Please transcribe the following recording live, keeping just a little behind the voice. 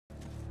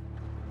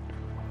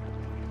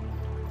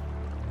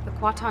The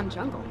Kwatan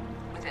jungle?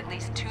 With at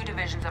least 2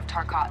 divisions of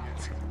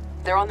Tarkatans.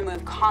 They're on the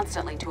move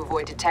constantly to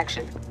avoid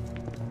detection.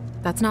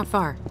 That's not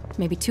far.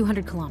 Maybe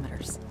 200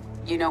 kilometers.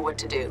 You know what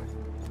to do.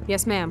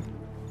 Yes, ma'am.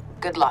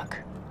 Good luck.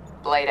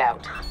 Blade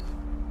out.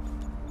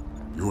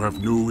 You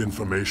have new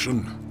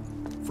information?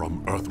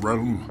 From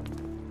Earthrealm?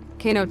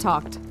 Kano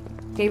talked.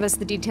 Gave us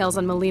the details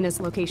on Melina's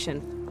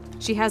location.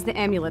 She has the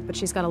amulet, but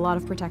she's got a lot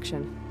of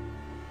protection.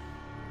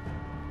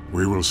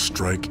 We will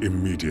strike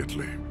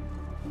immediately.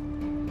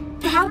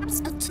 Perhaps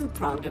a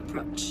two-pronged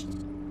approach.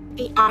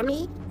 The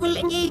army will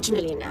engage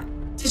Melina,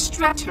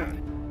 distract her,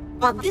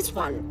 while this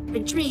one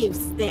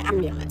retrieves the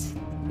amulet.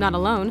 Not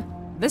alone.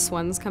 This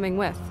one's coming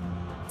with.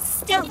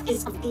 Stealth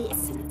is of the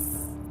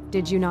essence.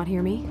 Did you not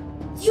hear me?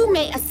 You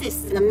may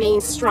assist in the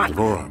main strike.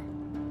 Devora,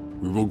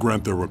 we will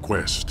grant their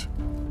request,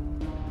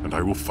 and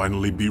I will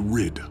finally be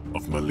rid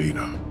of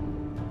Melina.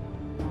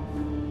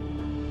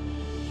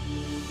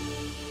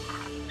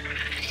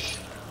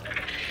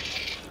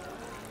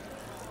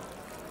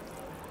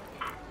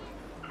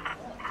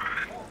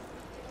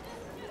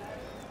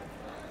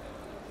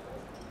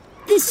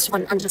 This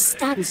one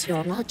understands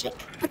your logic,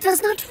 but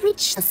does not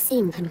reach the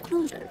same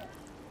conclusion.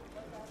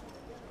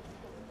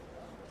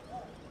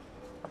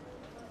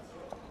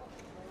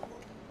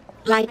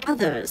 Like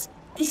others,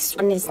 this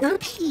one is not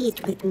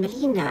pleased with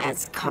Melina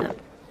as Connor,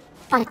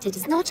 but it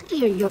is not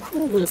clear your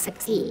crew will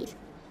succeed.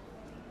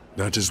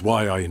 That is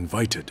why I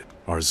invited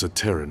our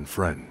Zaterran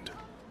friend.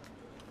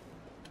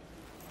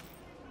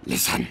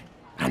 Listen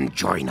and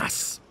join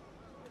us.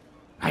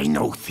 I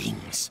know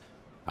things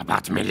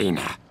about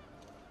Melina.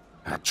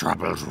 Her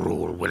troubled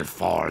rule will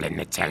fall in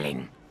the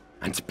telling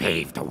and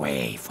pave the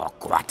way for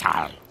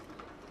Kwatal.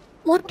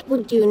 What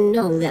would you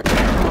know that...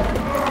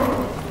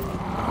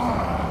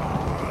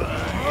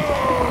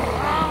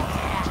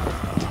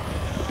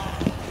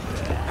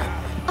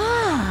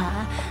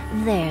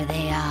 There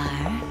they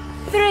are.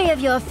 3 of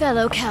your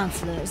fellow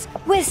counselors,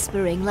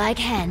 whispering like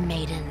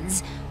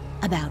handmaidens.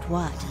 About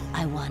what,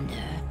 I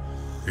wonder?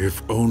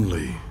 If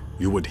only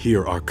you would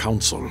hear our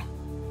counsel.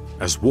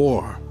 As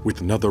war with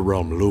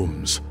Netherrealm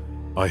looms,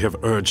 I have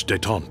urged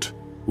détente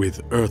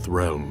with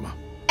Earthrealm.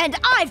 And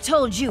I've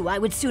told you I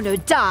would sooner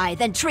die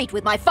than treat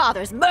with my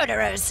father's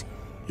murderers!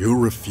 You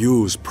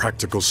refuse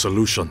practical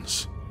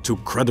solutions to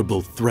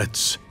credible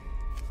threats.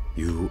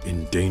 You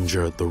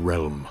endanger the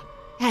realm.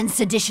 And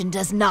sedition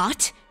does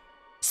not?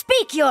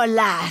 Speak your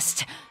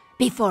last,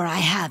 before I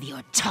have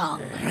your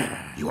tongue.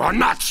 You are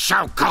not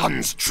Shao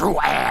Kahn's true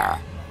heir.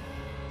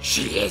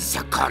 She is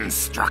a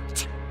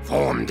construct,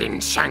 formed in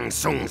Shang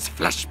Tsung's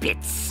flesh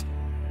pits.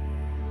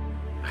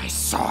 I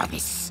saw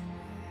this.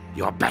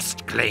 Your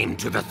best claim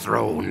to the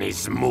throne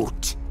is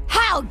moot.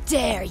 How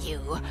dare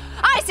you!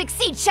 I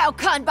succeed Shao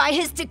Kahn by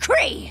his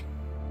decree!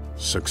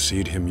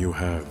 Succeed him you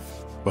have,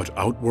 but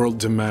Outworld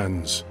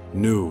demands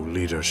new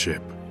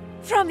leadership.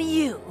 From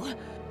you,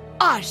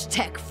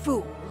 Aztec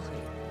fool.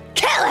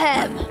 Kill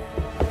him!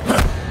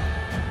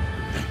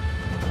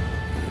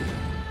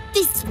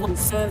 This one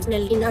serves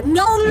Melina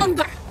no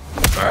longer!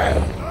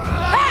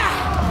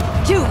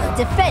 You will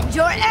defend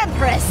your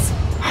empress!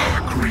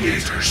 Our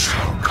creator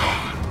Shao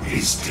Kahn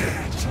is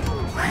dead.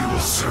 We will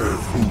serve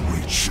whom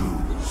we choose.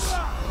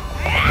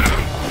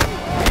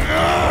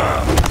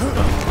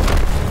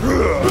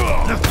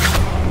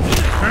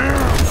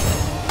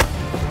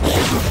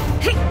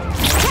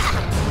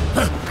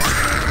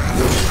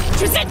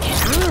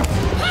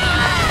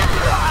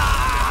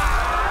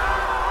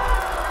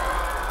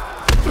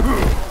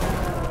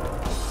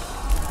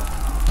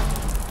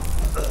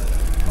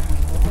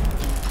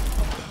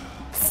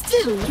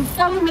 Still, you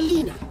follow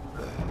Melina.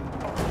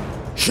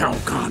 Shao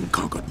Kahn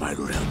conquered my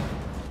realm.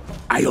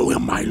 I owe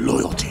him my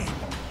loyalty.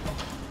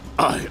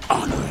 I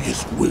honor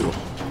his will.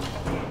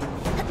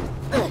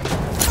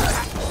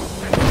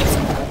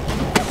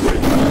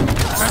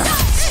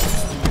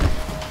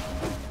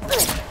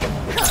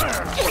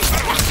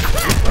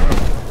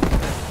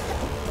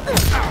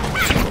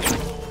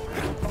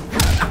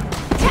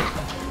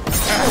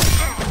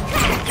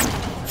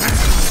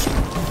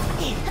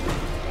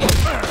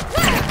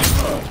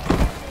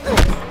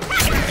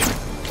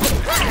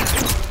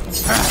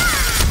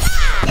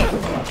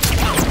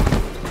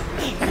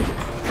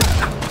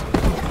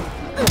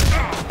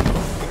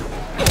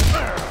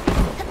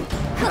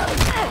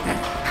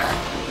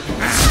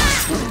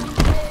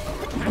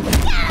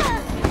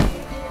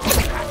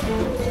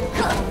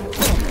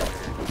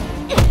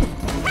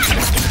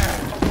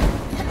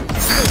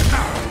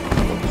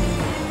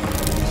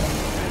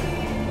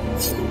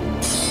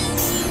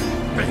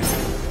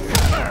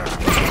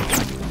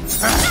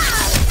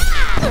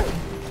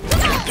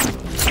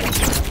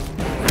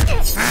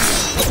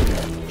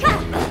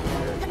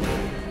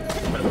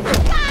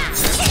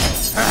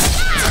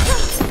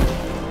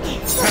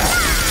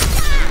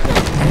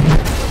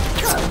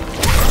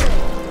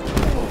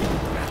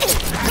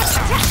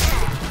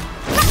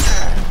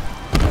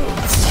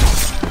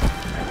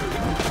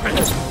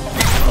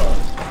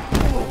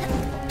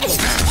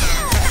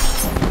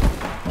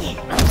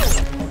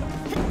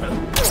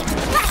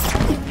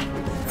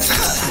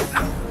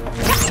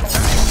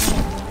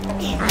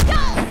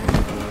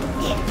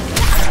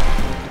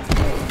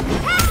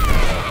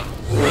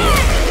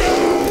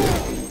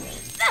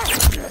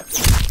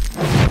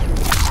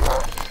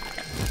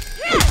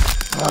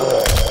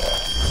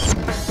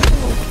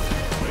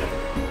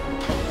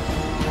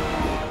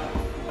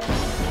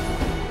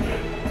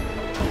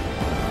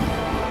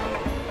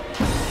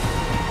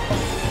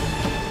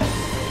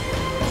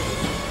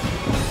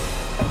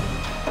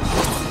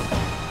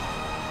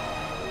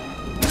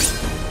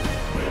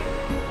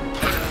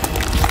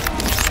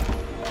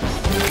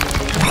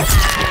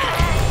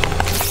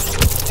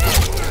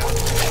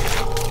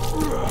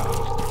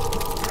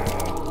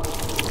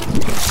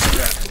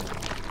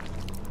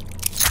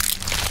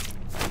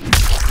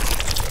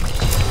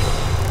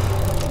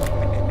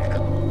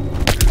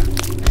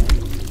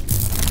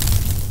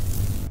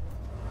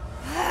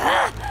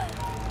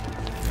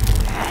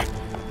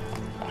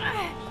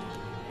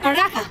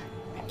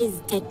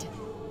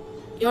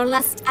 Your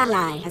last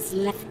ally has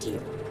left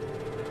you.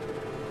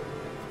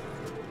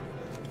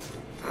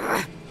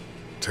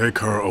 Take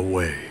her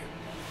away.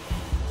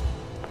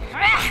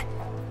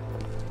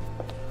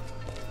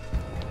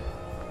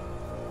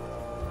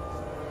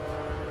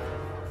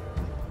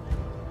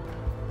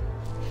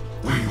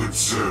 We would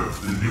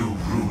serve the new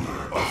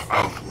ruler of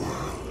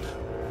Outworld.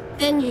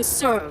 Then you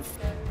serve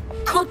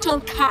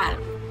Kotal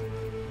Khan.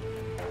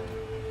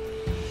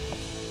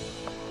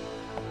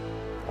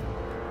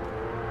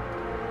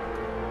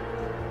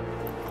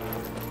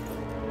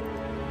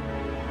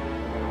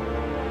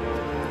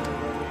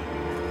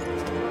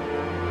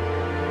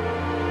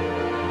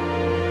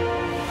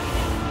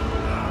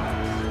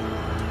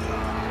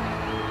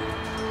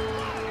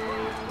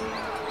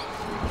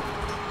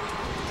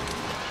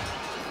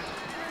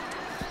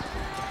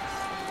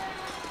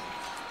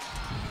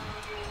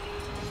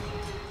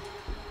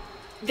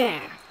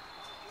 There.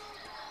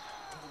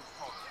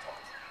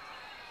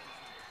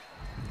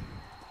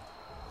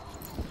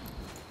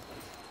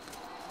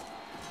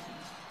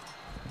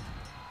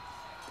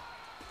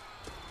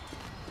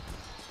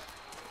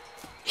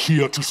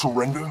 Here to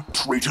surrender,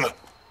 traitor?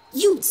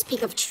 You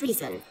speak of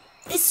treason.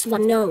 This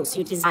one knows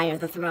you desire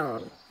the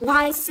throne.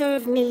 Why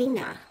serve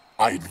Melina?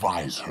 I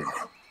advise her.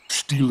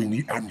 Stealing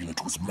the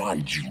amulet was my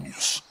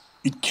genius.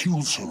 It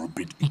kills her a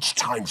bit each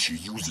time she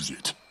uses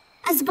it.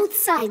 As both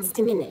sides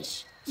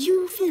diminish,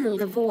 you fill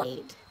the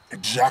void.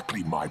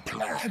 Exactly my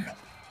plan.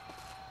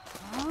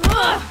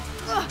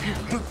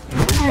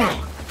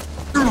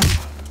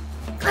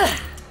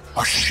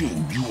 A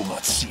shame you will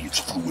not see its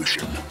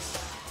fruition.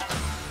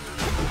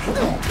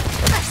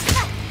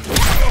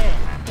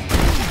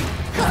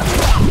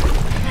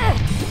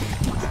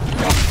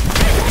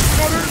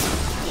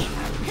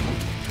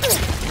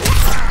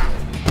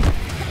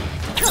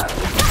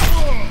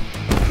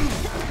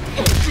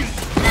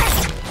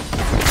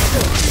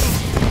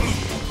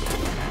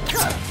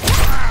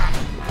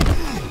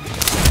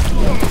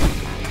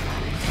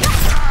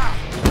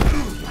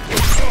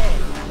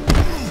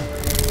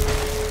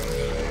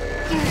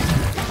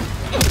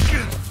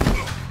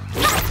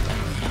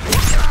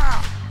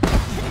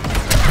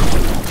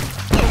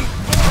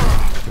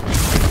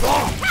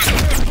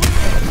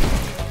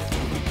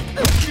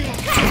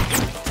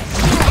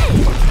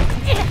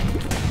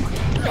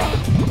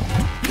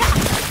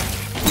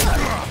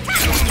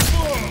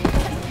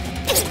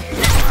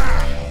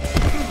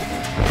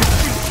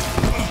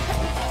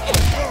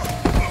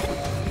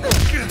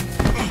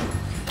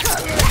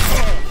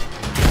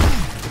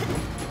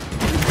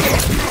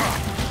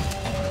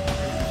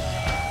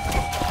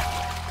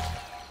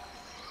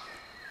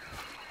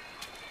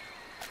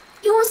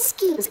 Your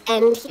schemes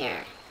end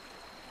here.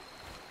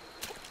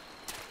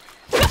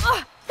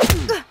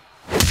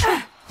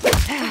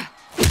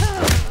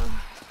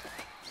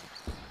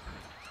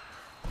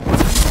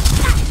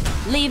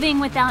 Leaving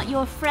without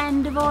your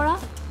friend, Devora?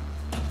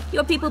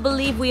 Your people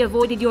believe we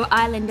avoided your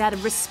island out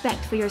of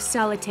respect for your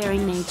solitary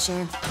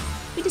nature.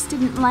 We just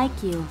didn't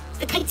like you.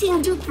 The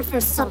Kitinn do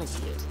prefer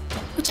solitude,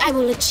 which I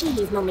will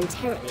achieve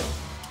momentarily.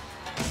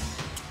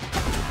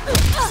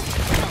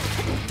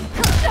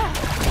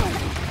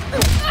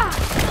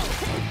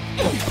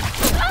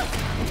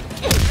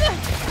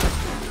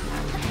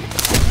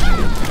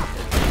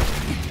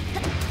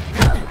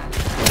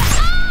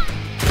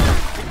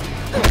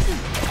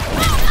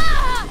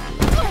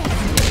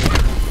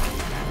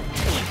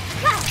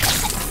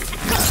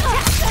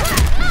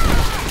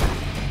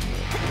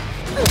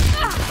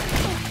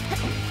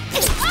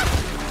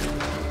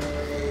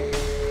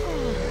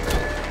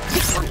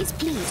 This one is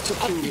pleased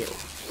to end you.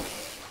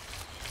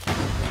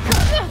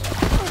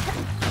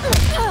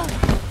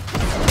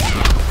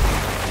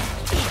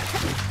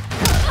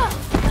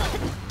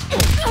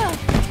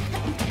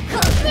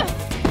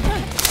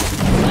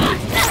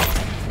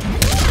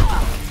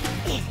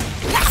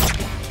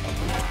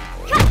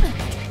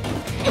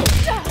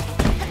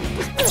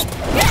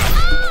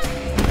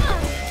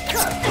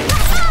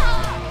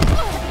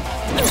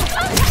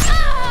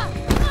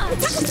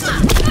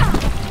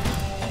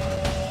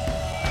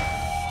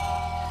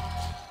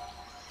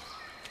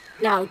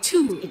 Now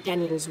 2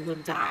 Italians will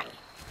die.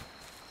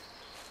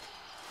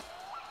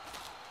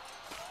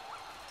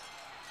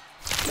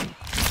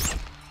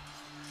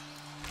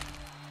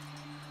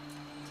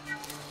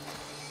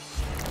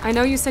 I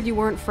know you said you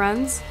weren't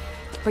friends,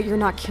 but you're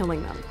not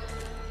killing them.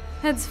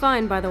 Head's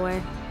fine, by the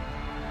way.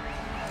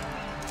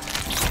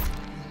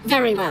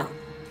 Very well.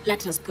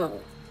 Let us go.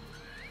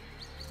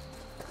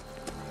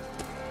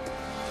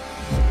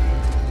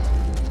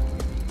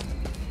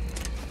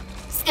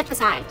 Step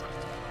aside.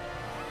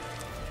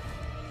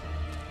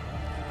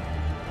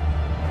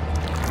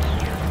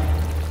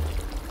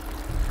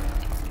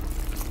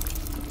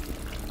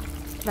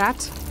 That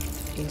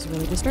is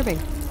really disturbing.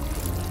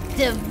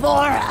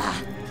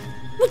 Devora!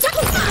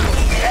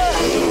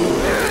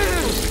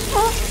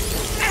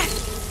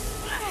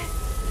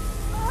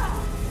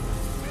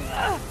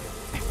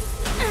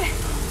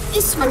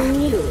 This one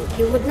knew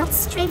you would not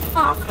stray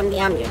far from the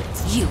amulet.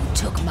 You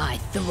took my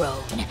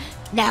throne.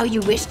 Now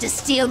you wish to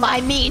steal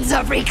my means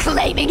of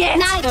reclaiming it?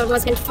 Neither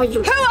wasn't for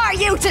you. Who are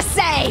you to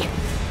say?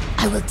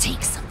 I will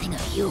take something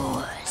of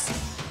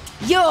yours.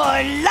 Your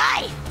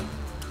life!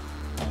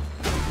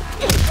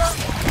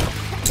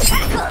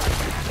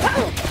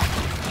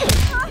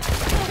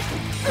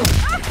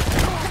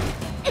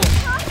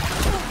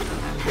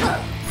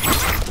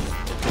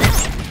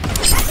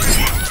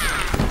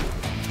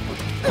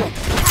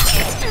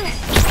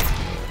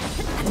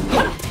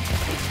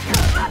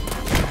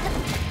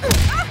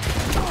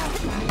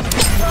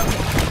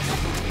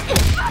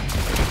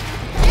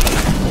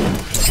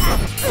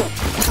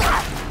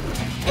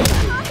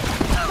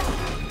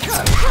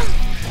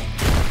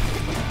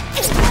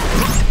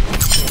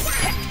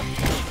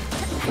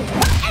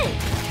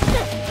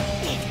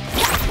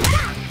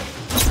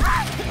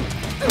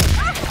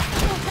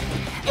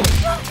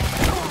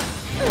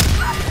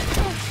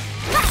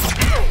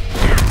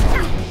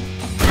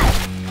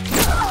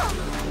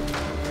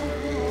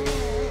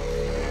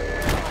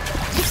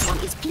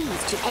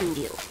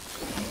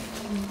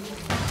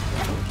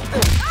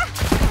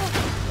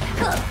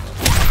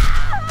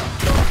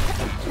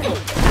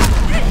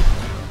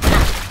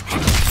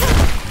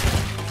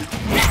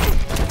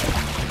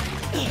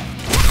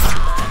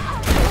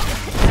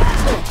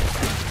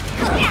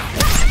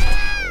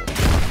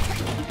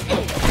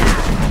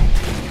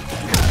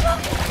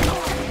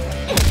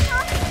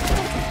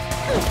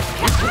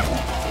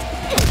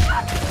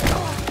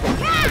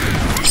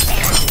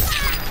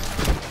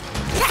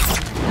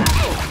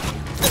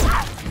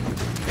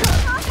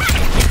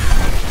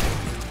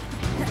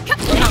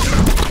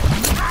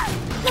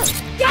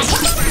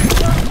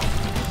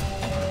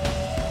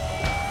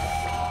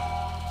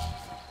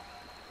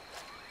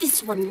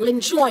 This one will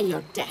enjoy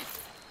your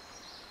death.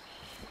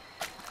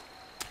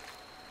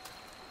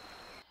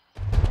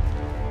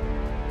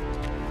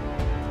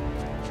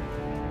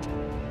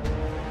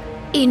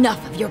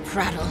 Enough of your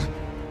prattle.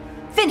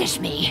 Finish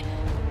me,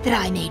 that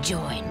I may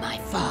join my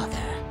father.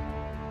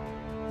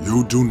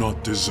 You do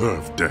not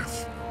deserve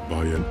death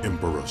by an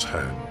emperor's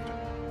hand.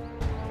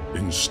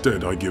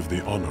 Instead, I give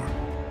the honor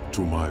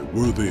to my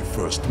worthy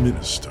first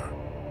minister.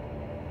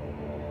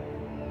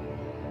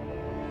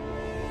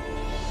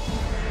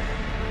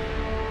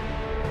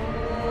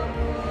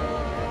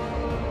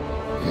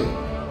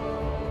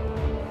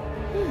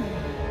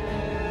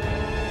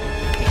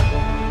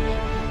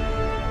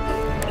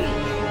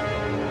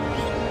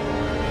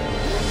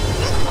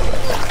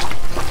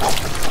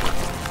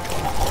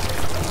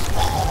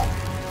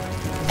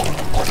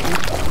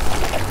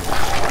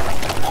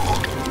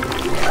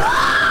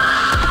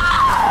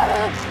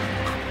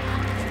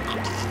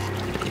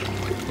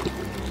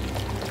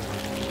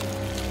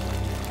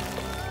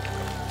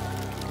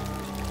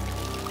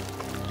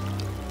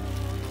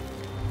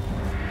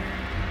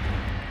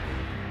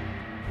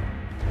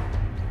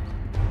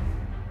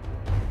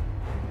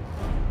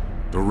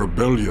 The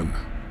rebellion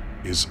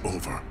is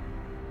over.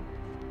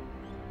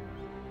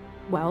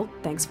 Well,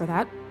 thanks for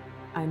that.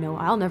 I know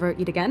I'll never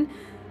eat again.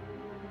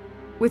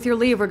 With your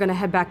leave, we're gonna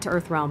head back to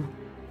Earthrealm.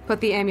 Put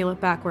the amulet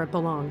back where it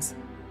belongs.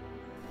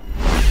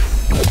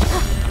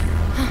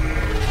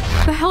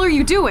 The hell are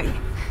you doing?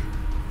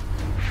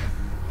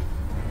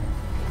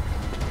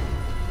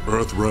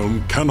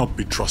 Earthrealm cannot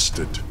be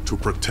trusted to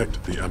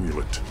protect the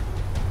amulet.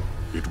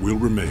 It will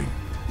remain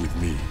with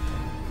me.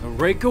 The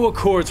Reiko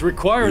Accords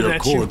require the that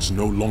Accords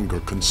no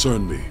longer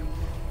concern me.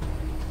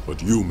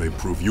 But you may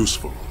prove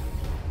useful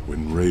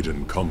when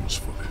Raiden comes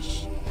for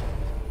this.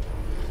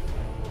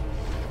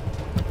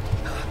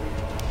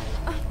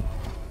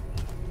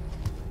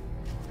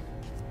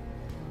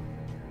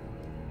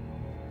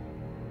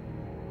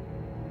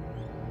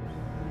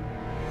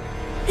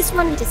 This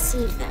one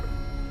deceived them.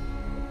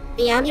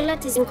 The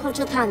amulet is in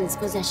Kotal-Tan's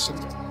possession.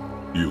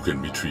 You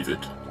can retrieve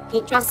it.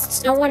 He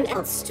trusts no one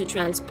else to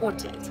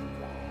transport it.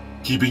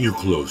 Keeping you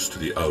close to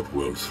the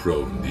Outworld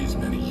throne these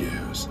many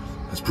years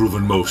has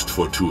proven most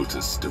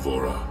fortuitous,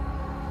 Devora.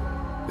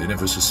 They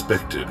never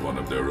suspected one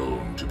of their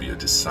own to be a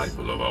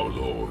disciple of our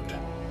Lord.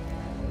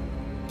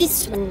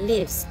 This one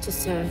lives to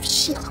serve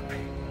Shilp.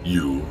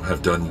 You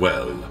have done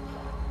well.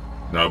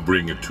 Now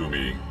bring it to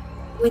me.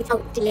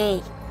 Without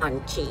delay,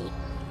 Quan Chi.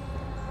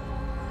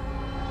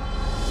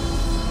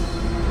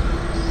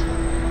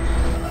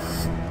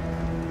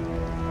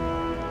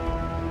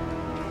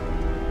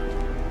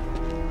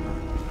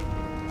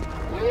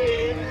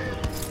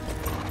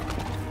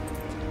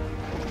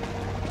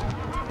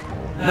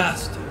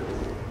 Master.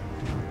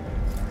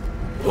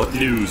 What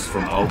news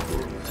from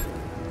Outworld?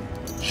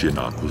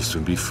 Shinnok will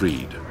soon be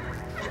freed.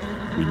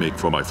 We make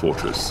for my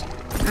fortress.